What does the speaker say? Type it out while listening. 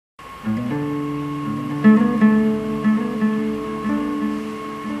If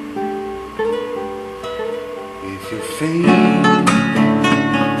you feel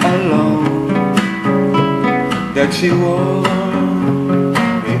alone, that you are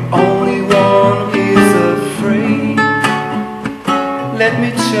the only one is afraid, let me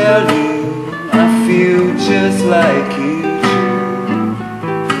tell you, I feel just like you do.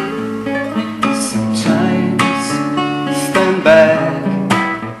 Sometimes stand back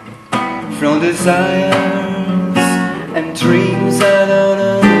from desires and dreams I don't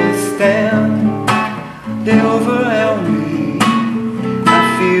understand. They overwhelm me. I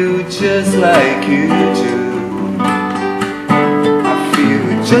feel just like you do. I feel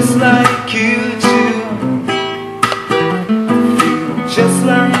just like you do. I feel just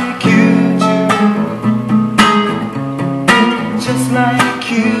like you do. Just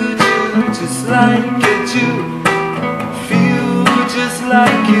like you do. Just like you do. Feel just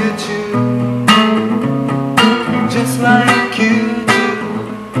like you do. Just like you do.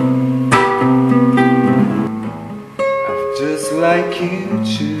 Just like you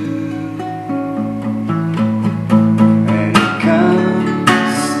do. When it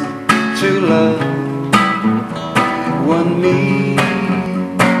comes to love, want me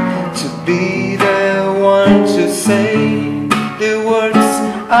to be the one to say the words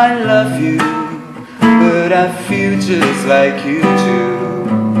I love you, but I feel just like you do.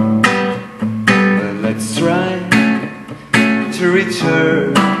 But let's try to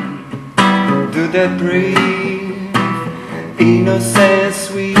return to that breeze,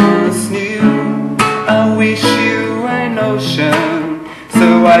 innocence we once knew. I wish you an ocean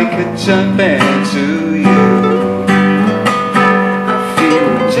so I could jump into you. I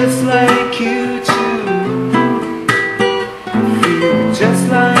feel just like you do. I feel just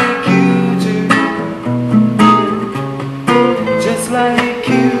like you do. Just like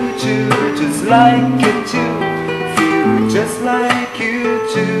you do. Just like you do. Feel just like you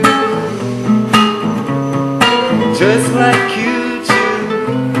do. Just like you do.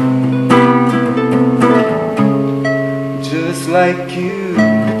 Just like you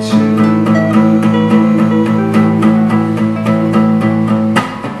do.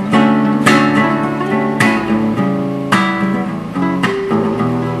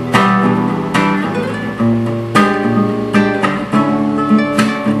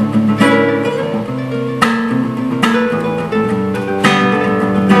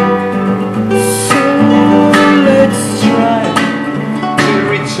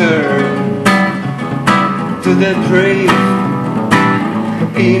 To the brave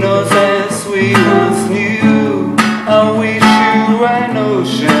innocence we once knew. I wish you an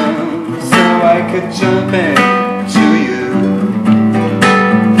ocean so I could jump into you.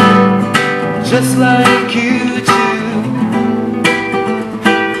 Just like you do.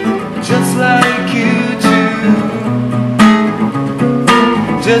 Just like you do.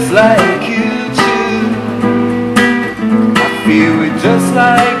 Just like you do. I feel it just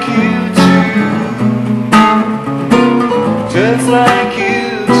like you do. Just like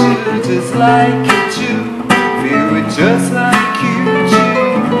you do, just like you do. Feel it just like you do.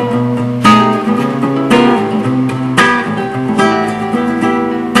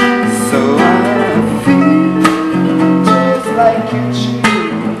 So I feel just like you do.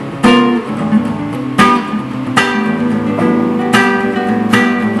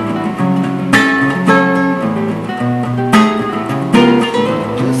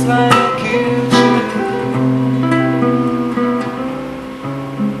 Just like you do.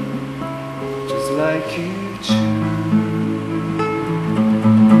 Just like you do.